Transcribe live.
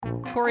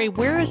Corey,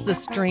 where is the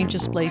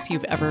strangest place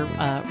you've ever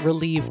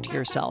relieved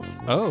yourself?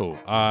 Oh,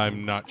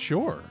 I'm not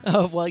sure.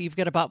 Oh, well, you've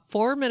got about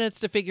 4 minutes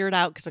to figure it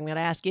out because I'm going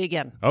to ask you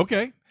again.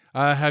 Okay.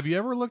 Have you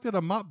ever looked at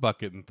a mop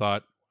bucket and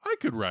thought, I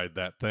could ride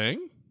that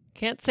thing?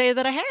 Can't say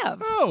that I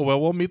have. Oh, well,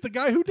 we'll meet the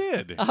guy who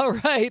did. All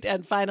right.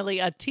 And finally,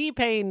 a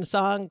T-Pain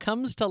song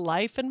comes to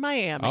life in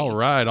Miami. All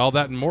right. All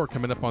that and more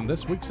coming up on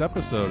this week's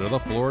episode of the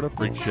Florida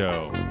Freak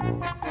Show.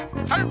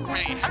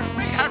 Hurry,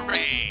 hurry,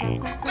 hurry!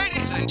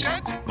 Ladies and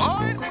gents,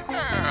 boys and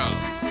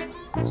girls,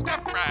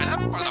 step right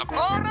up for the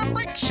Florida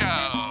Freak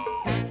Show!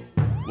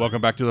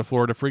 Welcome back to the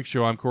Florida Freak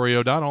Show. I'm Corey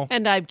O'Donnell.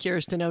 And I'm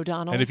Kirsten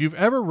O'Donnell. And if you've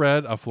ever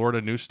read a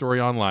Florida news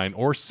story online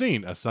or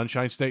seen a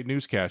Sunshine State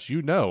newscast,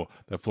 you know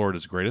that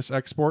Florida's greatest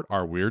export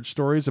are weird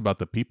stories about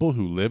the people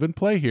who live and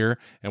play here.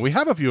 And we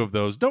have a few of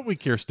those, don't we,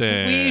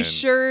 Kirsten? We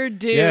sure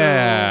do.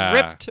 Yeah.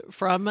 Ripped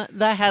from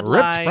the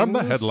headlines. Ripped from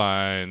the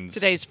headlines.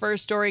 Today's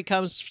first story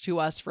comes to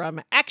us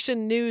from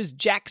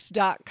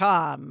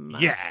actionnewsjax.com.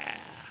 Yeah.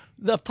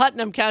 The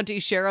Putnam County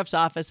Sheriff's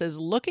Office is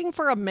looking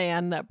for a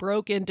man that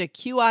broke into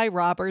QI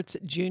Roberts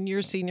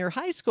Senior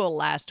High School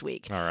last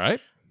week. All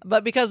right.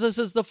 But because this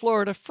is the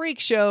Florida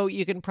Freak Show,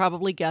 you can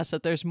probably guess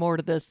that there's more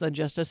to this than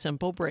just a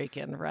simple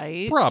break-in,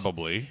 right?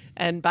 Probably.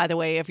 And by the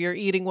way, if you're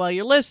eating while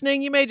you're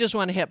listening, you may just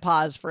want to hit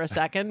pause for a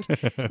second.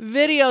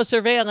 Video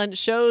surveillance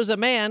shows a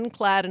man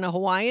clad in a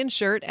Hawaiian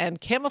shirt and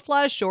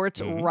camouflage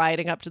shorts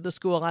riding up to the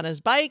school on his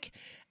bike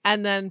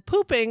and then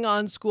pooping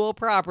on school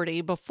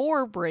property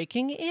before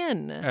breaking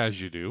in. As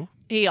you do.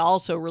 He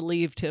also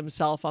relieved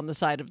himself on the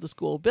side of the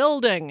school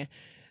building.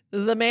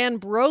 The man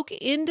broke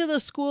into the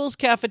school's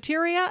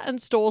cafeteria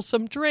and stole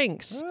some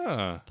drinks.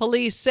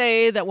 Police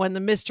say that when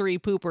the mystery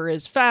pooper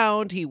is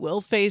found, he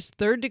will face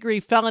third-degree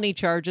felony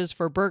charges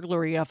for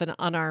burglary of an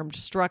unarmed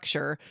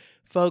structure.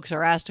 Folks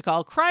are asked to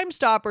call Crime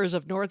Stoppers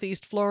of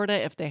Northeast Florida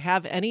if they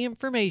have any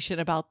information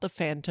about the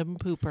Phantom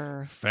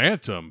Pooper.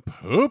 Phantom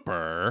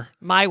Pooper?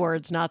 My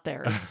words, not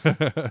theirs.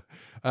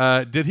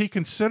 Did he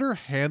consider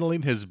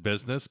handling his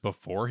business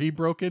before he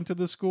broke into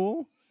the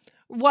school?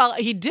 Well,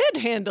 he did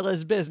handle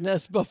his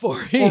business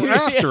before he... Or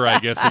after, I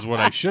guess, is what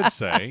I should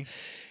say.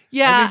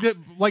 Yeah. I mean,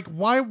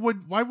 why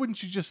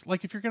wouldn't you just,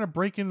 if you're going to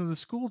break into the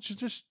school,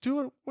 just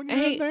do it when you're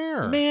in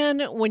there? Man,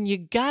 when you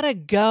gotta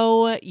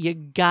go, you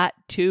got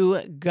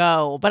to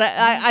go. But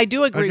I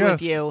do agree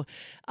with you.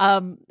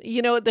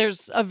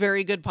 There's a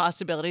very good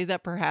possibility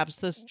that perhaps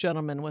this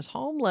gentleman was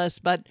homeless,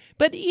 but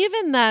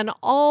even then,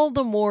 all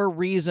the more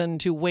reason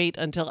to wait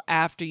until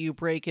after you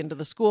break into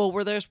the school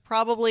where there's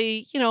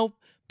probably,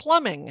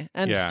 plumbing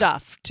and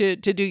stuff to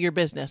do your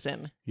business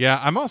in. Yeah,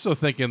 I'm also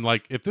thinking,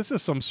 if this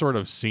is some sort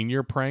of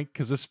senior prank,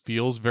 because this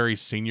feels very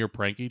senior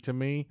pranky to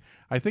me,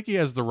 I think he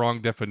has the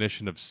wrong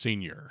definition of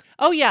senior.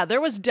 Oh, yeah, there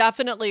was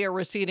definitely a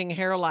receding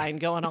hairline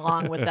going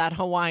along with that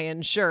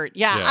Hawaiian shirt.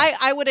 Yeah.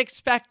 I would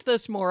expect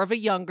this more of a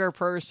younger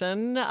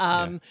person,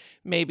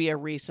 maybe a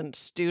recent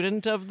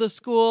student of the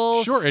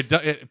school. Sure,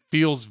 it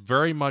feels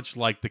very much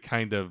like the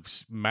kind of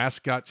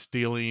mascot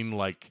stealing,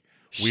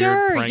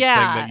 weird prank thing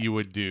that you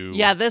would do.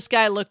 Yeah, this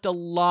guy looked a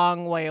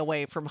long way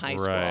away from high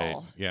right.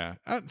 school. Yeah.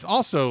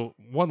 Also,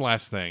 one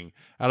last thing.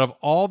 Out of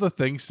all the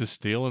things to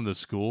steal in the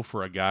school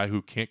for a guy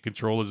who can't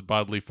control his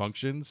bodily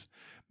functions,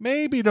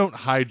 maybe don't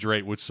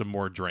hydrate with some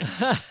more drinks.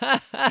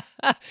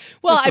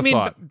 Well, Just I a mean,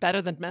 thought.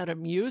 better than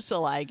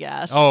Metamucil, I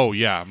guess. Oh,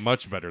 yeah,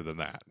 much better than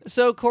that.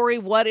 So, Corey,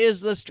 what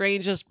is the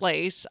strangest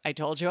place? I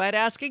told you I'd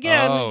ask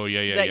again. Oh,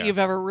 yeah. That you've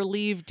ever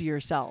relieved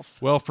yourself.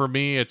 Well, for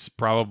me, it's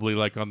probably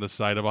on the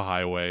side of a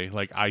highway,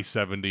 like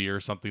I-70 or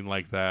something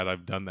like that.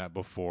 I've done that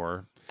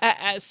before.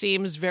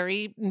 Seems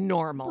very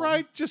normal.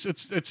 Right. Just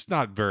it's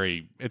not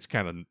very, it's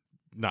kind of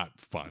not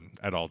fun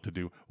at all to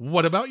do.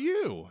 What about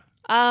you?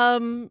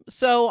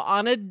 So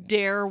on a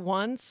dare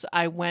once,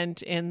 I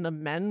went in the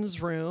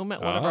men's room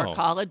at one of our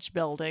college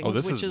buildings. Oh,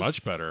 this which is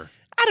much better.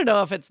 I don't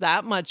know if it's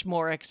that much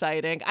more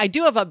exciting. I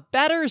do have a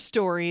better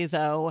story,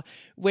 though,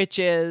 which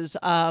is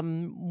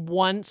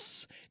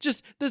this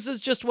is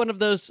just one of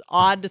those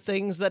odd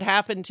things that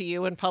happen to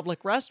you in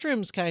public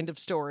restrooms kind of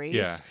stories.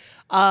 Yeah.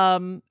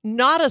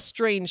 Not a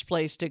strange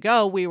place to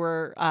go. We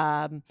were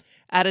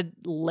at a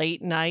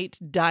late night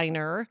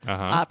diner,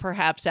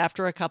 perhaps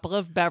after a couple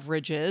of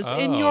beverages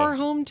in your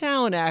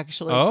hometown,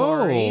 actually,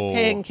 Corey.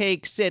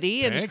 Pancake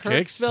City in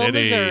Kirksville,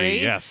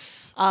 Missouri.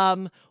 Yes.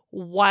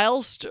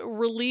 Whilst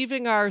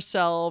relieving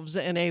ourselves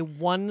in a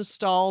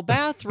one-stall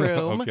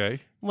bathroom,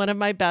 one of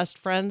my best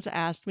friends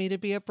asked me to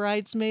be a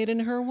bridesmaid in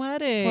her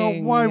wedding.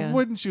 Well, why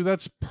wouldn't you?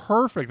 That's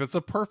perfect. That's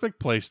a perfect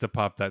place to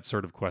pop that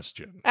sort of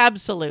question.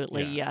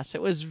 Absolutely, yes.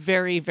 It was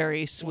very,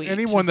 very sweet.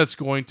 Anyone that's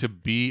going to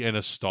be in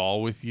a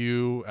stall with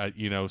you at,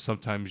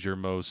 sometimes your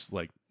most,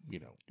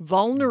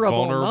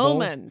 vulnerable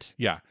moment.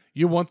 Yeah.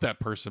 You want that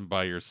person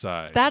by your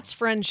side. That's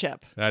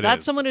friendship.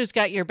 That's someone who's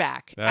got your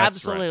back. That's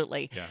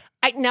absolutely.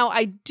 Right. Yeah.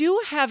 I do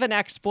have an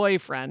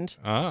ex-boyfriend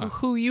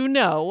who you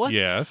know.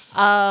 Yes.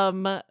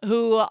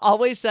 Who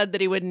always said that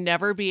he would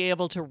never be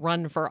able to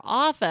run for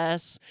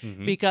office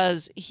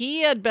because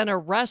he had been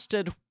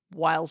arrested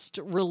whilst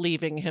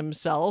relieving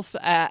himself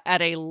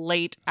at a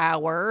late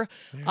hour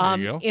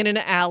in an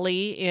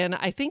alley in,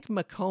 I think,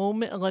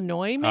 Macomb,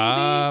 Illinois,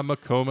 maybe?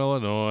 Macomb,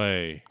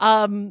 Illinois.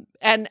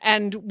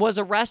 And was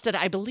arrested,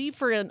 I believe,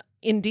 for an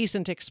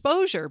indecent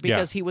exposure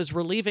because he was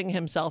relieving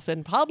himself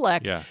in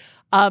public. Yeah.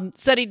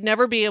 Said he'd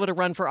never be able to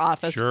run for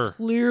office. Sure.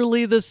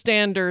 Clearly the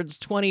standards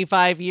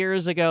 25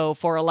 years ago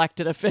for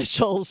elected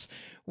officials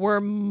were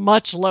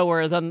much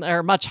higher than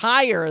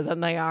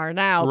they are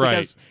now. Right.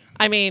 Because,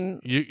 I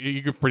mean...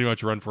 You could pretty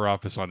much run for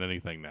office on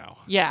anything now.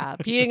 Yeah.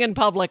 Peeing in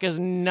public is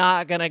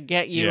not going to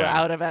get you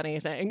out of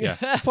anything. Yeah.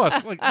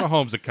 Plus, like,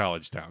 Mahomes a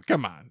college town.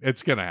 Come on.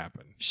 It's going to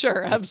happen.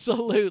 Sure.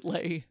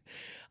 Absolutely.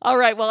 All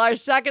right, well, our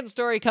second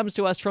story comes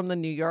to us from the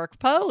New York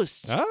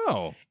Post.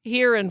 Oh.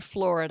 Here in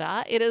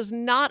Florida, it is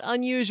not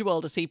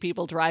unusual to see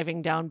people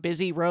driving down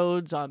busy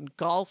roads on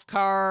golf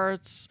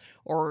carts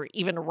or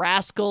even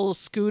rascal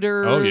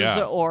scooters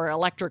or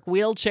electric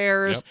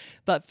wheelchairs. Yep.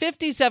 But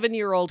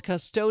 57-year-old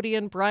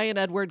custodian Brian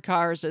Edward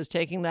Cars is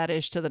taking that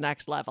ish to the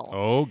next level.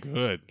 Oh,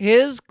 good.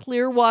 His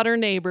Clearwater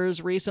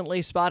neighbors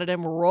recently spotted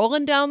him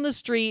rolling down the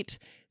street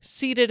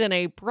seated in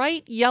a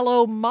bright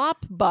yellow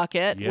mop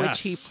bucket, which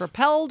he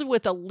propelled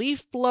with a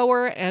leaf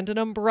blower and an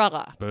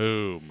umbrella.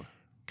 Boom.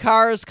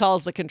 Cars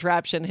calls the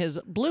contraption his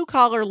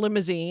blue-collar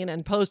limousine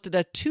and posted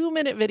a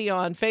 2-minute video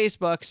on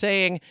Facebook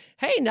saying,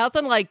 "Hey,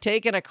 nothing like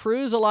taking a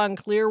cruise along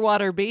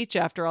Clearwater Beach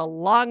after a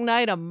long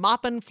night of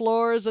mopping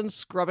floors and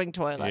scrubbing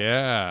toilets."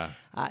 Yeah.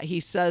 He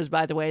says,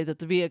 by the way, that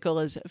the vehicle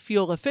is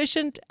fuel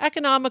efficient,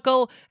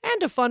 economical,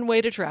 and a fun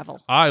way to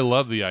travel. I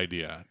love the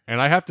idea. And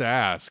I have to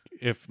ask,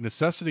 if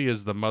necessity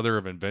is the mother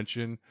of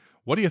invention,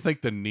 what do you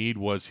think the need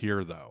was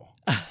here, though?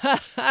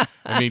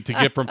 I mean, to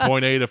get from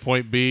point A to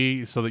point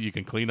B so that you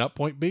can clean up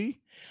point B?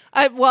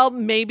 Well,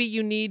 maybe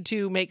you need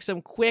to make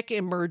some quick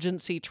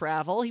emergency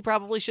travel. He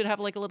probably should have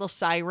like a little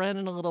siren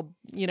and a little,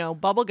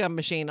 bubblegum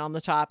machine on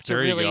the top to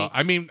there really. You go.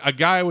 I mean, a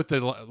guy with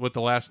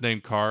the last name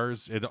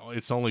Cars,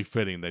 it's only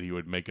fitting that he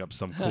would make up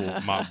some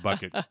cool mop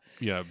bucket,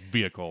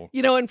 vehicle.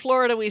 In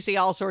Florida, we see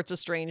all sorts of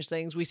strange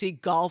things. We see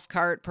golf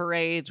cart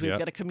parades. We've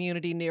got a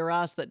community near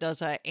us that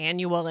does an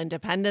annual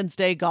Independence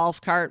Day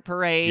golf cart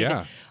parade.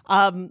 Yeah.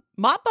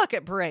 Mop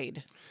bucket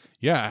parade.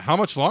 Yeah, how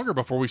much longer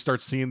before we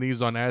start seeing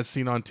these on As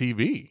Seen on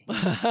TV?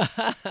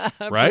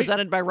 Right?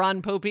 Presented by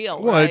Ron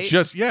Popeil, well, right?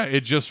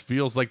 it just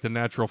feels like the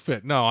natural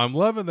fit. No, I'm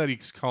loving that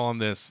he's calling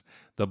this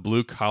the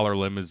blue-collar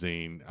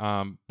limousine.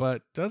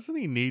 But doesn't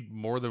he need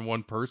more than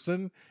one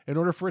person in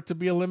order for it to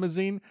be a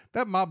limousine?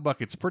 That mop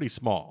bucket's pretty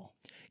small.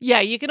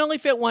 Yeah, you can only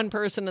fit one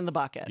person in the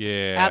bucket.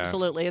 Yeah.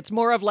 Absolutely. It's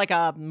more of like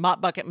a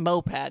mop bucket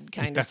moped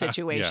kind of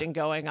situation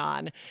going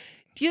on.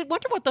 Do you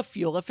wonder what the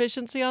fuel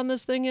efficiency on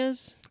this thing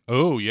is?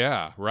 Oh,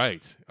 yeah,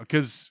 right.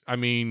 Because, I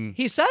mean...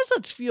 He says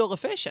it's fuel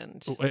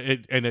efficient.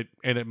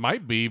 It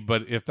might be,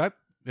 but if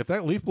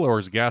that leaf blower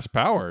is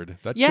gas-powered,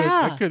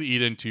 that could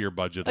eat into your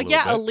budget a little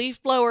bit. A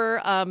leaf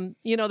blower,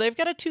 they've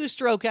got a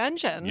 2-stroke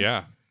engine.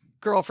 Yeah.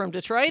 Girl from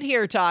Detroit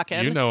here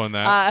talking. You knowing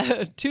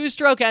that.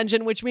 2-stroke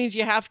engine, which means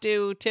you have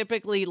to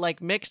typically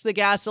mix the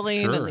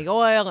gasoline and the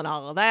oil and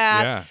all of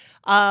that.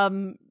 Yeah.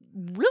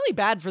 Really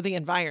bad for the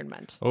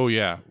environment. Oh,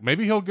 yeah.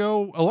 Maybe he'll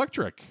go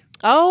electric.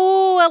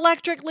 Oh,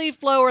 electric leaf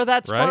blower.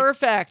 That's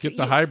perfect. Get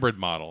the hybrid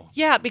model.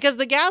 Yeah, because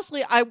the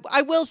gasoline,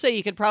 I will say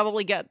you could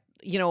probably get,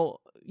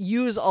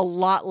 use a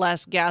lot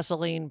less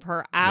gasoline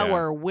per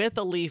hour with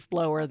a leaf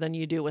blower than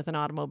you do with an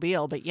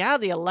automobile. But yeah,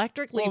 the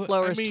electric leaf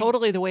blower is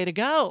totally the way to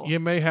go. You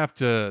may have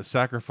to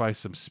sacrifice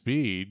some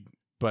speed,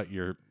 but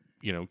you're,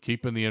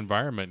 keeping the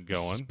environment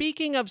going.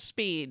 Speaking of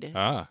speed,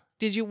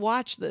 did you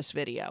watch this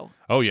video?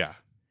 Oh, yeah.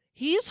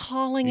 He's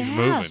hauling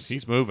ass.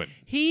 He's moving.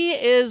 He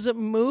is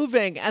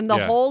moving. And the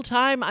whole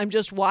time I'm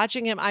just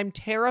watching him, I'm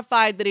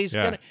terrified that he's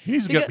going to... He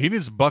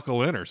needs to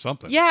buckle in or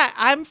something. Yeah,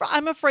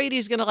 I'm afraid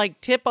he's going to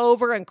tip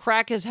over and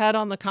crack his head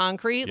on the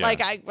concrete.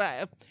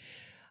 Yeah.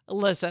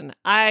 Listen,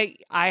 I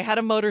had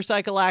a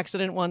motorcycle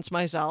accident once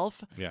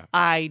myself. Yeah.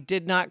 I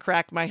did not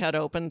crack my head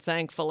open,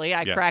 thankfully.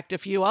 I cracked a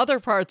few other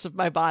parts of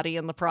my body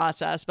in the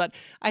process, but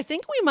I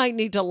think we might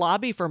need to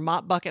lobby for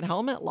mop bucket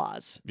helmet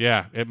laws.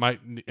 Yeah, it might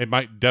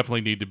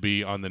definitely need to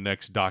be on the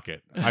next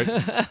docket.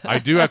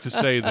 I do have to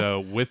say though,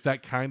 with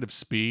that kind of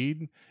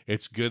speed,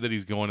 it's good that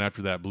he's going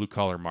after that blue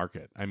collar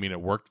market. I mean,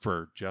 it worked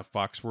for Jeff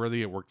Foxworthy,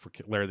 it worked for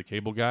Larry the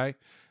Cable Guy.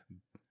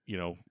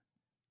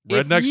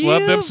 Rednecks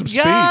love them some speed.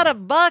 If you've got a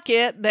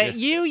bucket that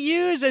you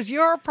use as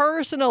your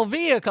personal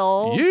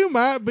vehicle, you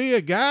might be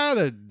a guy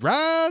that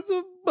rides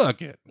a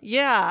bucket.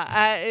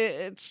 Yeah,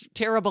 it's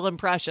Terrible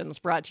Impressions,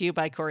 brought to you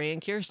by Corey and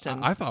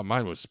Kirsten. I thought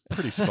mine was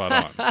pretty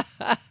spot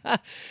on.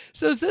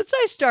 So since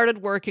I started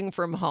working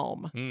from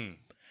home,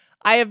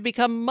 I have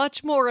become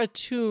much more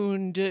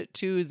attuned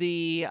to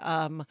the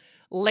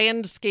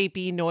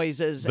landscapey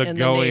noises The in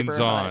the goings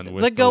neighborhood. on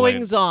with The the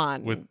goings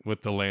on.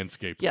 with the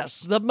landscapers. Yes,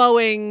 the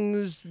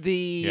mowings,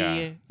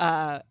 the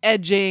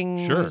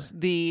edgings, Sure.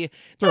 the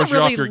Throws not you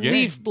off really your game.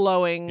 leaf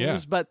blowings, Yeah.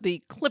 but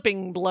the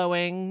clipping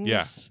blowings.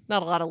 Yeah.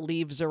 Not a lot of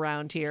leaves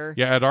around here.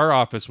 Yeah, at our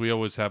office, we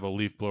always have a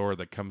leaf blower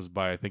that comes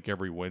by, I think,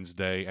 every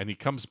Wednesday, and he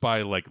comes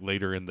by like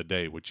later in the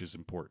day, which is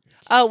important.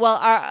 Oh,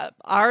 well,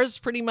 ours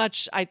pretty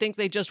much, I think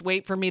they just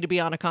wait for me to be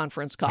on a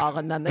conference call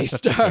and then they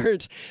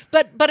start.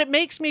 But it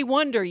makes me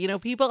wonder,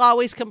 people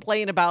always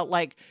complain about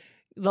like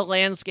the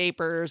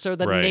landscapers or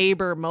the Right.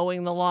 neighbor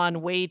mowing the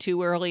lawn way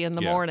too early in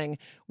the morning.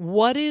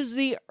 What is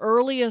the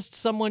earliest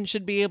someone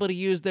should be able to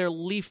use their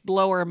leaf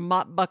blower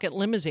mop bucket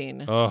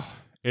limousine? Ugh,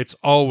 it's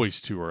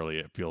always too early,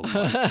 it feels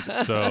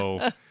like.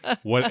 So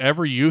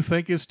whatever you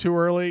think is too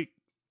early,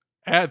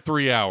 add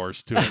 3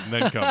 hours to it and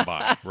then come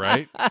by,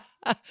 right?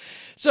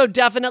 So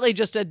definitely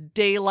just a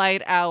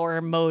daylight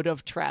hour mode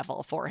of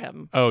travel for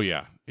him. Oh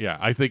yeah. Yeah,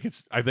 I think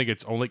it's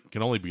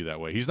can only be that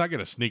way. He's not going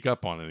to sneak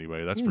up on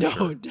anybody, that's for sure.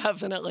 No,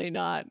 definitely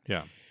not.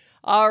 Yeah.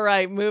 All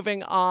right,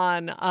 moving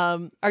on.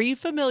 Are you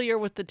familiar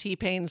with the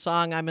T-Pain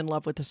song "I'm in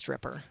Love with a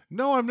Stripper"?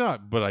 No, I'm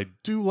not, but I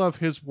do love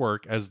his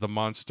work as the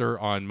monster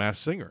on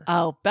Masked Singer.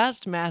 Oh,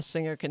 best Masked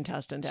Singer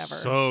contestant ever.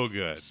 So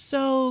good.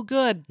 So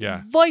good.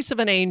 Yeah. Voice of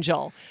an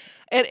angel.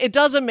 It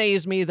does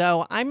amaze me,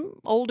 though. I'm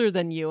older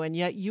than you, and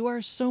yet you are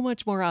so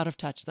much more out of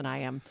touch than I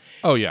am.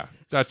 Oh yeah,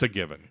 that's a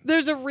given.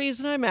 There's a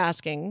reason I'm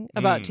asking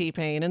about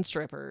T-Pain and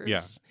strippers.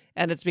 Yeah.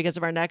 And it's because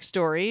of our next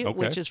story, Okay.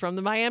 which is from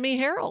the Miami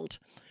Herald.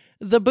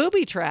 The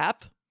Booby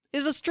Trap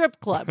is a strip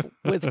club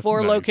with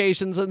 4 Nice.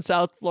 locations in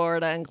South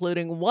Florida,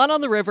 including one on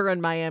the river in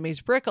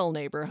Miami's Brickell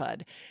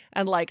neighborhood.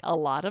 And like a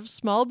lot of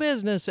small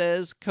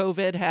businesses,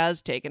 COVID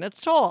has taken its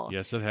toll.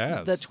 Yes, it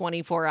has. The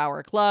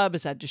 24-hour club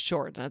has had to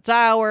shorten its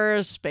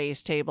hours,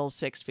 space tables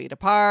 6 feet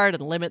apart,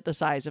 and limit the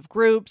size of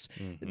groups.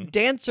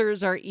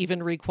 Dancers are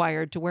even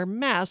required to wear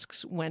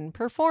masks when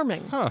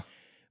performing. Huh.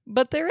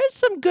 But there is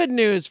some good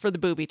news for the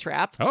Booby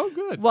Trap. Oh,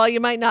 good. While you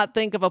might not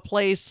think of a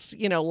place,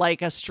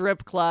 like a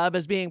strip club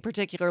as being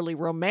particularly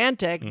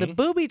romantic, the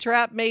Booby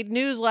Trap made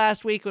news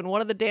last week when one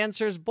of the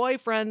dancers'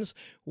 boyfriends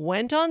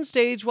went on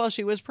stage while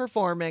she was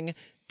performing,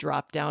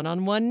 dropped down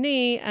on one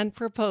knee, and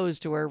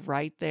proposed to her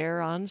right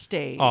there on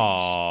stage.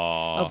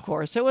 Aww. Of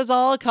course, it was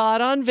all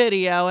caught on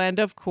video, and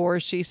of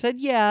course she said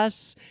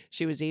yes.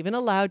 She was even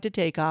allowed to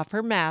take off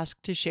her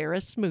mask to share a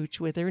smooch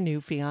with her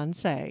new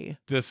fiancé.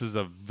 This is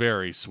a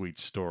very sweet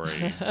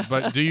story.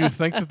 But do you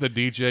think that the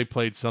DJ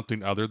played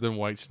something other than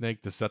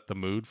Whitesnake to set the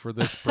mood for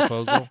this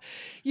proposal?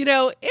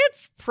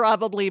 It's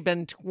probably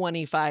been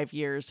 25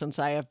 years since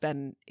I have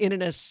been in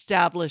an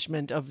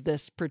establishment of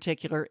this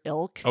particular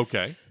ilk.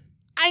 Okay.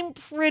 I'm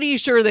pretty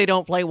sure they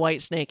don't play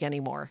Whitesnake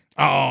anymore.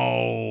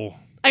 Oh.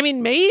 I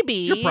mean, maybe.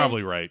 You're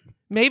probably right.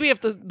 Maybe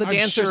if the I'm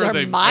dancers sure are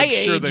they've- my I'm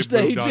sure age, they've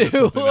they moved on to do.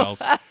 something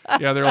else.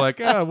 Yeah, they're like,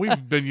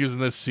 we've been using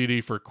this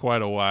CD for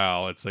quite a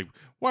while. It's like,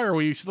 why are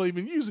we still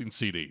even using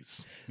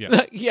CDs?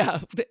 Yeah. Yeah,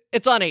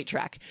 it's on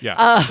 8-track. Yeah.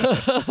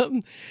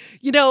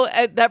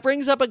 That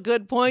brings up a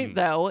good point,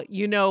 though.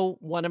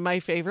 One of my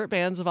favorite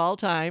bands of all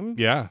time,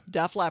 Yeah.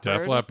 Def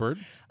Leppard. Def Leppard.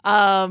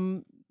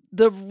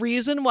 The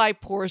reason why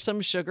Pour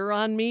Some Sugar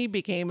on Me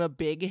became a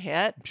big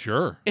hit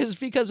Sure. is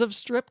because of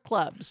strip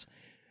clubs.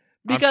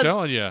 I'm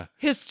telling you.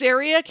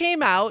 Hysteria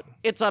came out.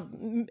 It's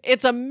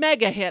a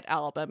mega hit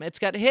album. It's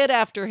got hit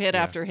after hit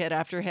after hit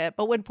after hit.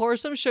 But when Pour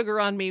Some Sugar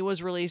on Me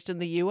was released in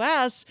the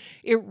US,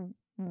 it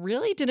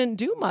really didn't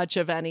do much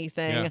of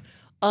anything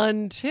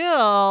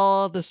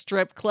until the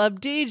strip club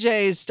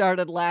DJs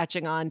started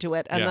latching onto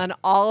it. And then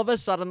all of a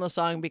sudden the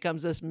song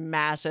becomes this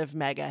massive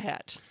mega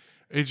hit.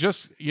 It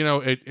just,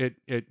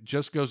 it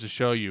just goes to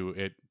show you,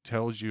 it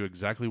tells you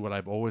exactly what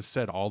I've always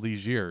said all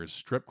these years.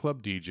 Strip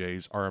club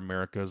DJs are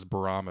America's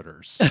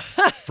barometers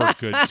for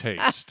good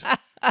taste.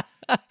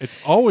 It's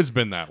always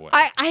been that way.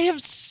 I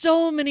have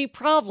so many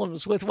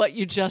problems with what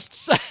you just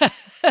said.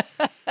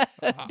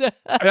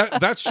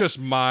 That's just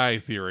my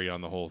theory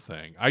on the whole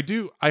thing. I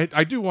do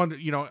wonder,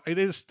 it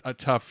is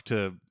tough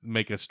to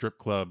make a strip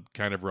club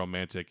kind of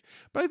romantic,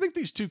 but I think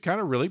these two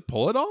kind of really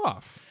pull it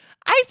off.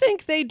 I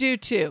think they do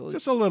too.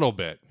 Just a little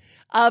bit.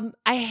 I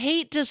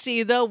hate to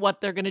see, though,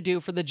 what they're going to do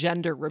for the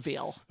gender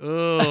reveal.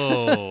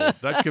 Oh,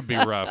 that could be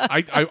rough.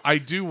 I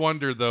do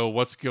wonder, though,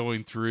 what's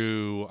going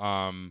through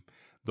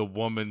the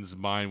woman's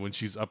mind when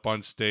she's up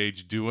on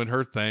stage doing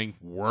her thing,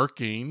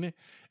 working,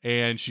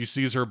 and she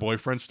sees her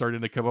boyfriend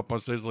starting to come up on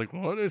stage like,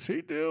 what is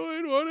he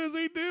doing? What is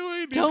he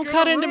doing? Don't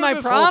cut into my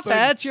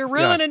profits. You're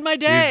ruining my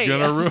day. He's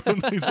going to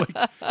ruin.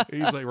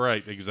 He's like,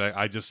 right, exactly.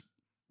 I just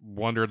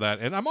wonder that.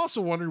 And I'm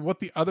also wondering what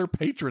the other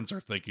patrons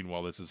are thinking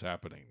while this is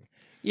happening.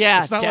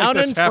 Yeah, it's not down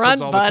like this in happens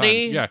front, all the time.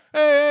 buddy. Yeah,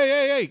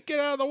 hey, get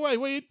out of the way.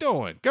 What are you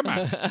doing? Come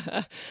on.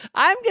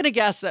 I'm going to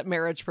guess that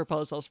marriage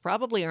proposals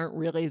probably aren't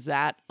really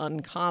that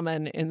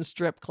uncommon in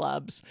strip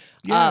clubs.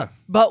 Yeah.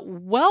 But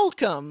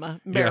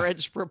welcome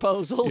marriage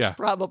proposals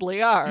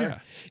probably are. Yeah.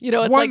 You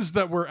know, it's ones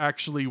that we're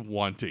actually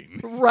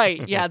wanting.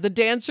 Right. Yeah. The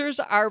dancers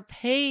are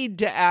paid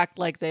to act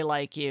like they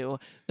like you.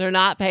 They're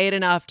not paid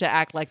enough to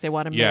act like they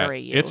want to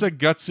marry you. It's a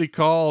gutsy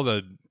call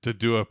to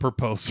do a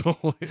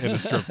proposal in a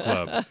strip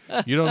club.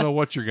 You don't know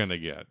what you're going to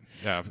get.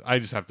 Yeah, I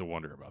just have to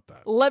wonder about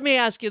that. Let me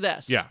ask you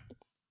this. Yeah.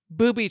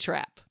 Booby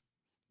Trap.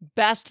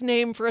 Best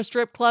name for a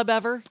strip club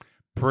ever?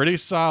 Pretty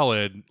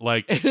solid.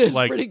 Like It is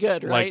pretty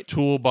good, right? Like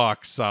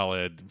toolbox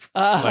solid,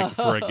 like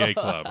for a gay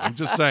club. I'm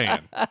just saying.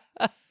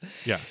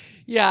 Yeah.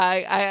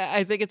 Yeah,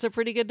 I think it's a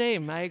pretty good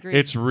name. I agree.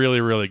 It's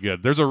really, really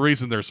good. There's a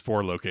reason there's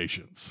 4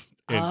 locations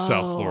in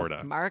South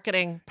Florida.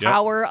 Marketing. Yep.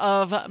 Power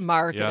of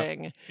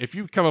marketing. Yep. If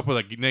you come up with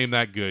a name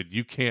that good,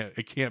 it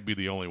can't be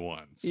the only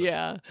one. So.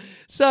 Yeah.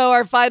 So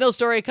our final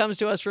story comes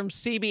to us from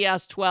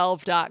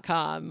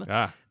CBS12.com.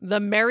 The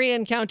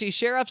Marion County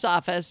Sheriff's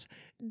Office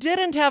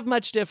didn't have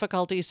much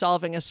difficulty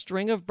solving a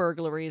string of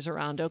burglaries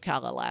around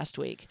Ocala last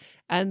week.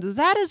 And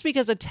that is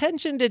because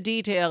attention to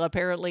detail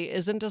apparently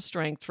isn't a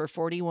strength for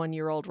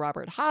 41-year-old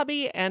Robert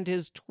Hobby and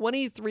his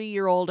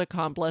 23-year-old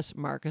accomplice,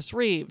 Marcus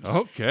Reeves.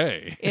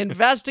 Okay.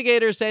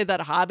 Investigators say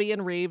that Hobby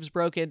and Reeves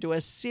broke into a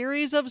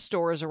series of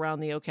stores around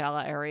the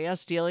Ocala area,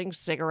 stealing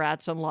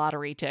cigarettes and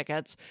lottery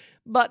tickets,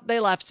 but they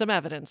left some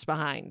evidence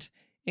behind,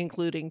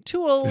 including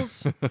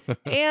tools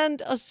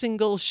and a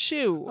single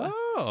shoe.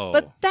 Oh.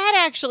 But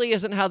that actually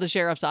isn't how the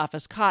sheriff's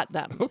office caught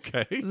them.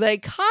 Okay. They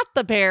caught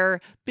the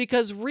pair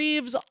because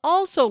Reeves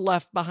also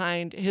left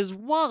behind his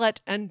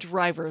wallet and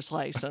driver's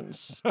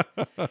license.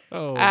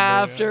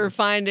 After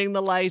finding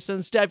the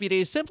license,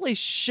 deputies simply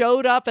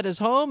showed up at his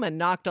home and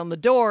knocked on the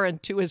door,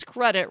 and to his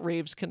credit,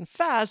 Reeves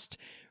confessed.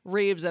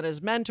 Reeves and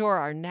his mentor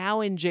are now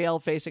in jail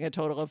facing a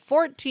total of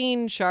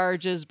 14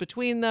 charges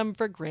between them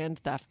for grand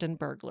theft and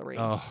burglary.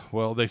 Oh,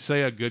 well, they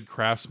say a good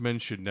craftsman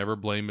should never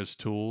blame his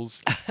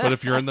tools, but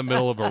if you're in the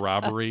middle of a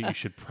robbery, you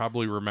should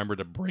probably remember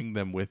to bring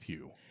them with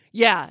you.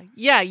 Yeah,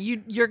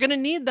 you're going to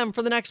need them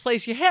for the next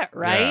place you hit,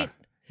 right?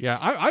 Yeah,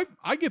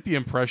 I get the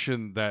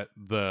impression that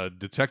the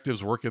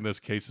detectives working this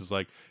case is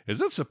like,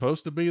 is it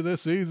supposed to be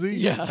this easy?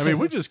 Yeah. I mean,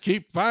 we just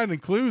keep finding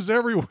clues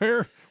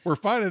everywhere. We're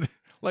finding...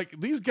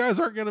 Like, these guys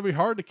aren't going to be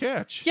hard to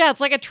catch. Yeah,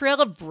 it's like a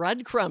trail of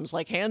breadcrumbs,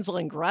 like Hansel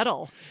and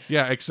Gretel.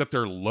 Yeah, except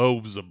they're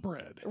loaves of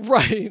bread.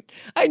 Right.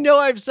 I know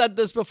I've said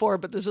this before,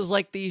 but this is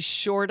like the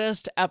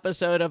shortest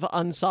episode of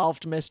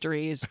Unsolved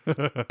Mysteries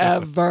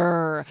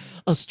ever.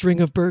 A string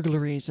of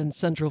burglaries in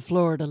Central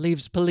Florida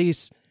leaves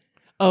police.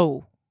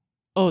 Oh,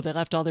 they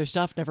left all their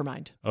stuff? Never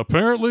mind.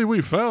 Apparently,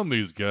 we found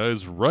these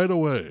guys right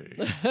away.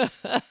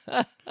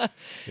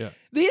 Yeah.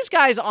 These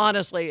guys,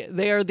 honestly,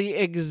 they are the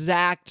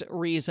exact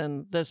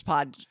reason this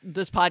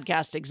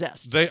podcast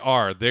exists. They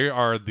are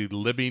the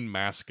living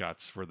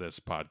mascots for this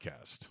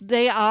podcast.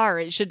 They are.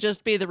 It should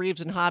just be the Reeves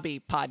and Hobby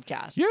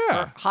podcast.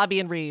 Yeah. Or Hobby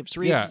and Reeves.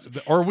 Yeah.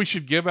 Or we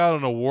should give out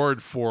an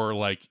award for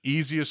like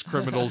easiest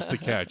criminals to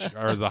catch,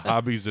 or the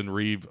Hobbies and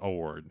Reeves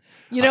award.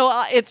 You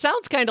know, it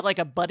sounds kind of like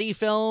a buddy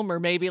film, or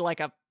maybe like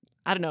a,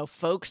 I don't know,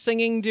 folk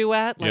singing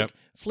duet, like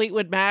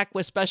Fleetwood Mac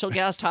with special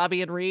guest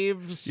Hobby and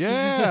Reeves.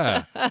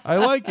 Yeah, I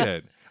like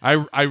it.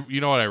 I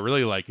you know what I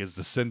really like is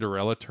the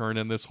Cinderella turn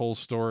in this whole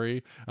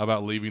story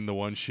about leaving the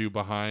one shoe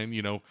behind.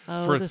 You know,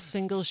 for the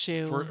single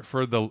shoe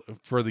for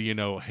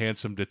the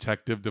handsome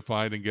detective to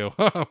find and go,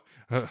 oh,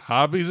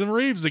 Hobbies and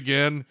Reeves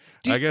again.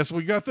 I guess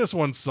we got this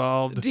one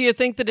solved. Do you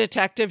think the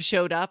detective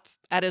showed up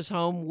at his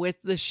home with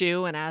the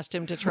shoe and asked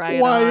him to try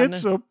it Why, on?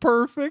 it's a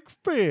perfect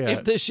fit.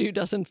 If the shoe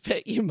doesn't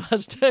fit, you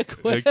must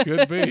quit. It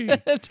could be.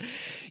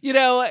 You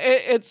know,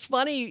 it's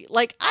funny.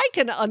 Like, I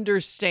can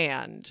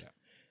understand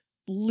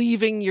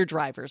leaving your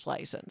driver's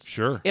license.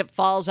 Sure. It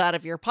falls out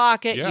of your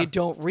pocket. Yeah. You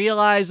don't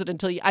realize it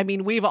until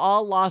we've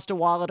all lost a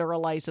wallet or a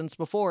license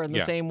before in the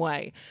same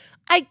way.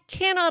 I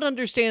cannot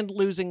understand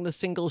losing the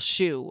single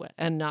shoe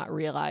and not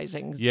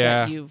realizing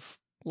that you've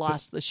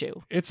lost the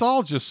shoe. It's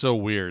all just so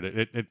weird.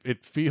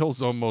 It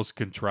feels almost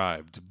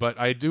contrived. But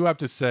I do have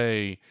to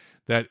say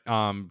that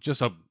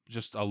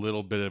just a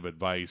little bit of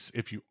advice: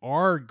 if you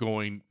are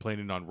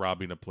planning on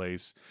robbing a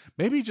place,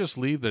 maybe just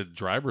leave the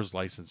driver's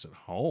license at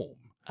home.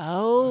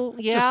 Oh,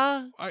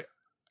 yeah.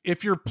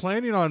 If you're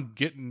planning on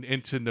getting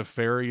into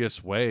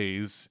nefarious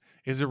ways,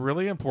 is it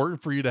really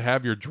important for you to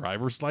have your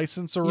driver's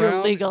license around?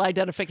 Your legal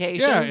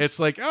identification. Yeah, it's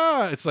like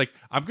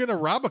I'm going to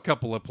rob a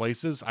couple of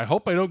places. I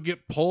hope I don't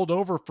get pulled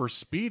over for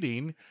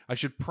speeding. I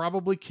should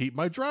probably keep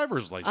my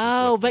driver's license.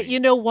 Oh, with but me. you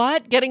know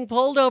what? Getting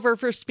pulled over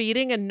for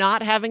speeding and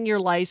not having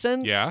your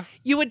license,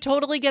 you would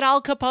totally get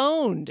Al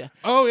Caponed.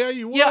 Oh, yeah,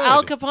 you would. Yeah,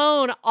 Al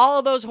Capone, all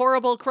of those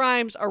horrible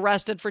crimes,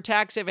 arrested for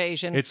tax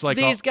evasion. It's like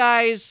these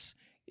guys,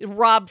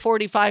 robbed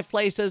 45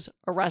 places,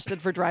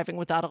 arrested for driving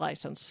without a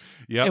license.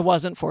 Yep. It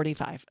wasn't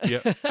 45.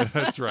 Yeah,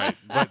 that's right.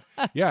 But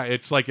yeah,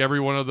 it's like every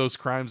one of those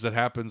crimes that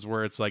happens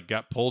where it's like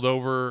got pulled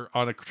over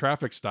on a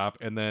traffic stop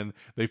and then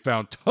they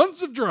found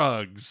tons of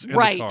drugs in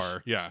the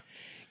car. Yeah.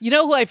 You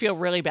know who I feel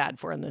really bad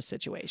for in this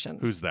situation?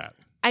 Who's that?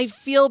 I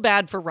feel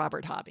bad for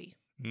Robert Hobby.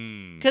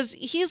 Because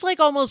he's like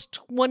almost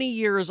 20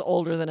 years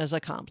older than his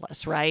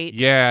accomplice, right?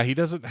 Yeah, he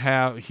doesn't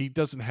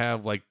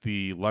have like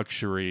the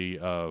luxury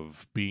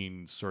of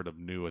being sort of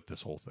new at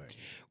this whole thing.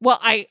 Well,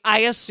 I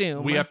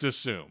assume. We have to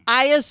assume.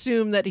 I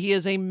assume that he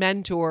is a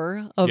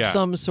mentor of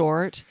some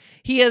sort.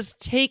 He has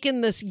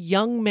taken this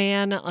young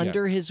man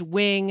under his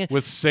wing.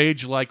 With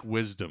sage-like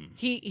wisdom.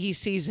 He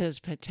sees his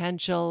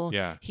potential.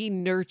 Yeah. He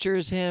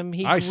nurtures him.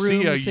 He I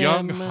grooms see a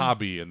young him.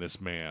 Hobby in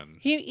this man.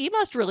 He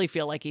must really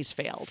feel like he's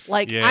failed.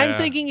 Like, I'm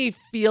thinking he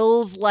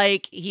feels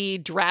like he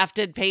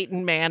drafted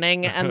Peyton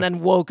Manning and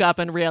then woke up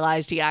and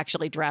realized he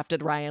actually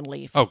drafted Ryan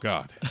Leaf. Oh,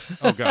 God.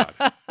 Oh, God.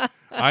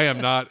 I am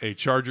not a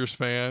Chargers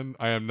fan.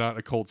 I am not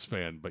a Colts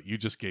fan, but you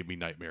just gave me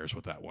nightmares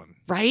with that one.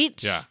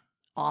 Right? Yeah.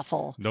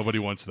 Awful. Nobody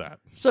wants that.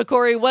 So,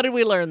 Corey, what did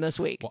we learn this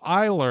week? Well,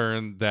 I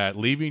learned that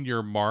leaving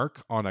your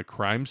mark on a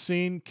crime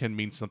scene can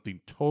mean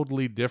something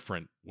totally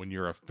different when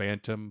you're a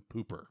phantom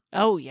pooper.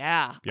 Oh,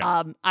 yeah.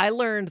 I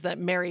learned that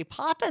Mary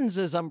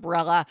Poppins'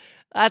 umbrella,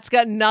 that's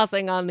got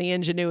nothing on the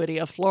ingenuity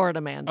of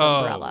Florida Man's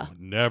umbrella. Oh,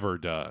 never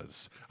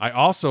does. I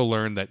also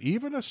learned that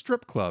even a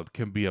strip club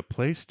can be a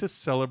place to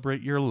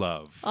celebrate your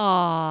love.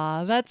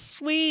 Aw, that's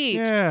sweet.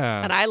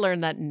 Yeah. And I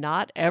learned that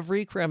not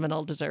every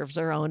criminal deserves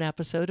their own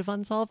episode of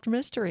Unsolved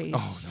Mysteries.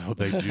 Oh, no,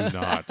 they do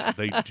not.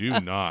 They do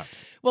not.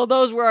 Well,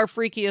 those were our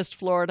freakiest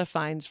Florida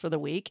finds for the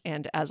week.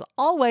 And as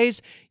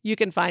always, you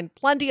can find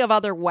plenty of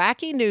other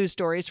wacky news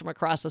stories from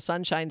across the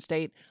Sunshine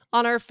State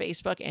on our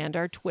Facebook and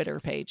our Twitter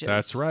pages.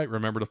 That's right.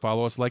 Remember to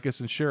follow us, like us,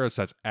 and share us.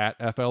 That's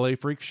at FLA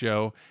Freak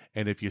Show.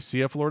 And if you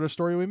see a Florida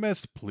story we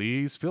missed,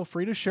 please feel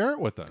free to share it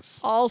with us.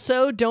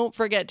 Also, don't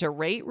forget to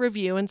rate,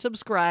 review, and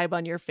subscribe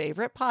on your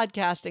favorite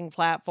podcasting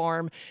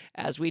platform.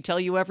 As we tell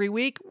you every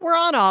week, we're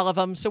on all of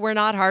them, so we're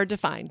not hard to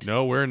find.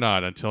 No, we're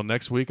not. Until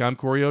next week, I'm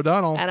Corey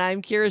O'Donnell. And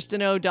I'm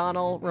Kirsten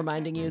O'Donnell,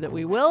 reminding you that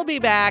we will be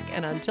back.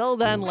 And until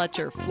then, let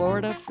your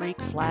Florida freak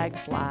flag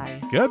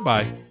fly.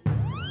 Goodbye.